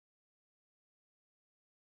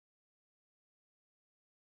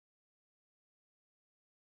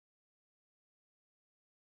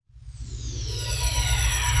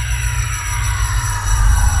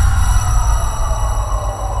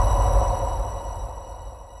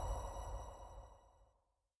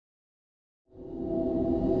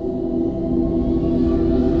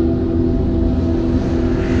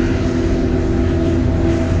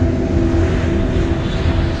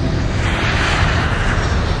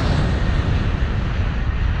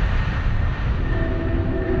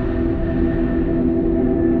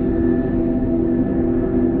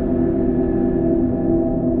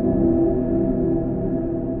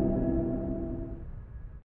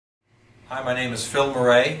name is Phil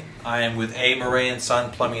Maurais. I am with Maurais &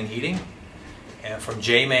 Son Plumbing and Heating, and from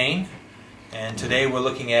Maine. And today we're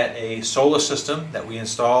looking at a solar system that we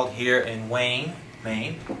installed here in Wayne,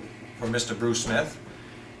 Maine, for Mr. Bruce Smith.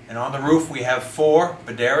 And on the roof we have 4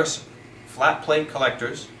 Buderus flat plate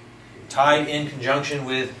collectors tied in conjunction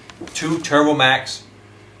with 2 Turbomax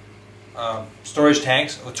storage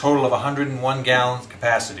tanks, a total of 101 gallons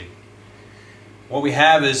capacity. What we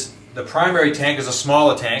have is the primary tank is a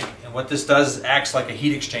smaller tank, and what this does is acts like a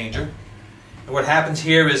heat exchanger. And what happens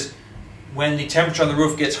here is when the temperature on the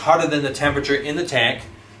roof gets hotter than the temperature in the tank,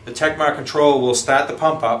 the Techmar control will start the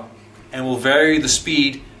pump up and will vary the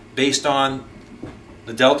speed based on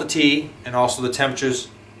the delta T and also the temperatures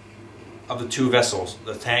of the 2 vessels,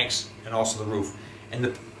 the tanks and also the roof. And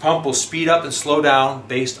the pump will speed up and slow down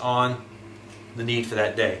based on the need for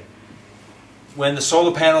that day. When the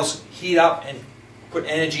solar panels heat up and put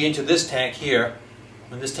energy into this tank here,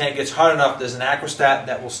 when this tank gets hot enough, there's an aquastat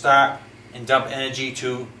that will start and dump energy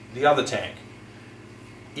to the other tank,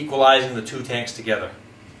 equalizing the 2 tanks together.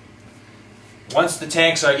 Once the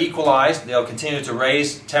tanks are equalized, they'll continue to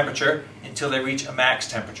raise temperature until they reach a max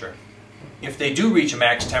temperature. If they do reach a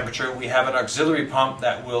max temperature, we have an auxiliary pump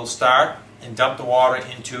that will start and dump the water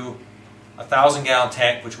into a 1,000-gallon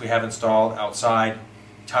tank which we have installed outside,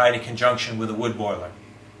 tied in conjunction with a wood boiler.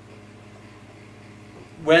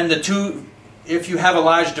 If you have a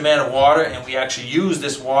large demand of water and we actually use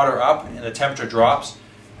this water up and the temperature drops,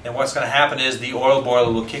 then what's going to happen is the oil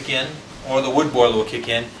boiler will kick in, or the wood boiler will kick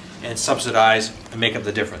in and subsidize and make up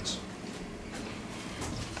the difference.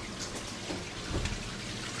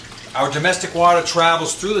 Our domestic water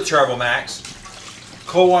travels through the Turbomax.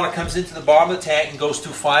 Cold water comes into the bottom of the tank and goes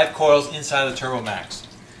through 5 coils inside the Turbomax.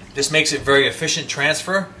 This makes it very efficient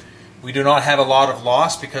transfer. We do not have a lot of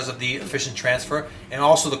loss because of the efficient transfer, and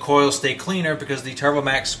also the coils stay cleaner because the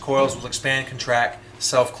Turbomax coils will expand, contract,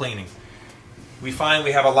 self-cleaning. We find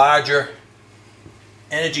we have a larger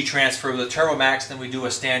energy transfer with the Turbomax than we do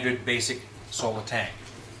a standard basic solar tank.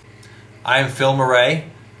 I am Phil Maurais.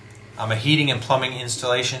 I'm a heating and plumbing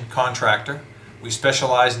installation contractor. We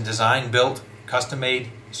specialize in design, built, custom-made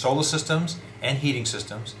solar systems and heating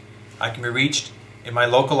systems. I can be reached in my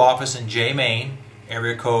local office in Maine,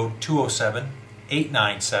 area code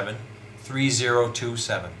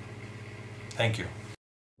 207-897-3027. Thank you.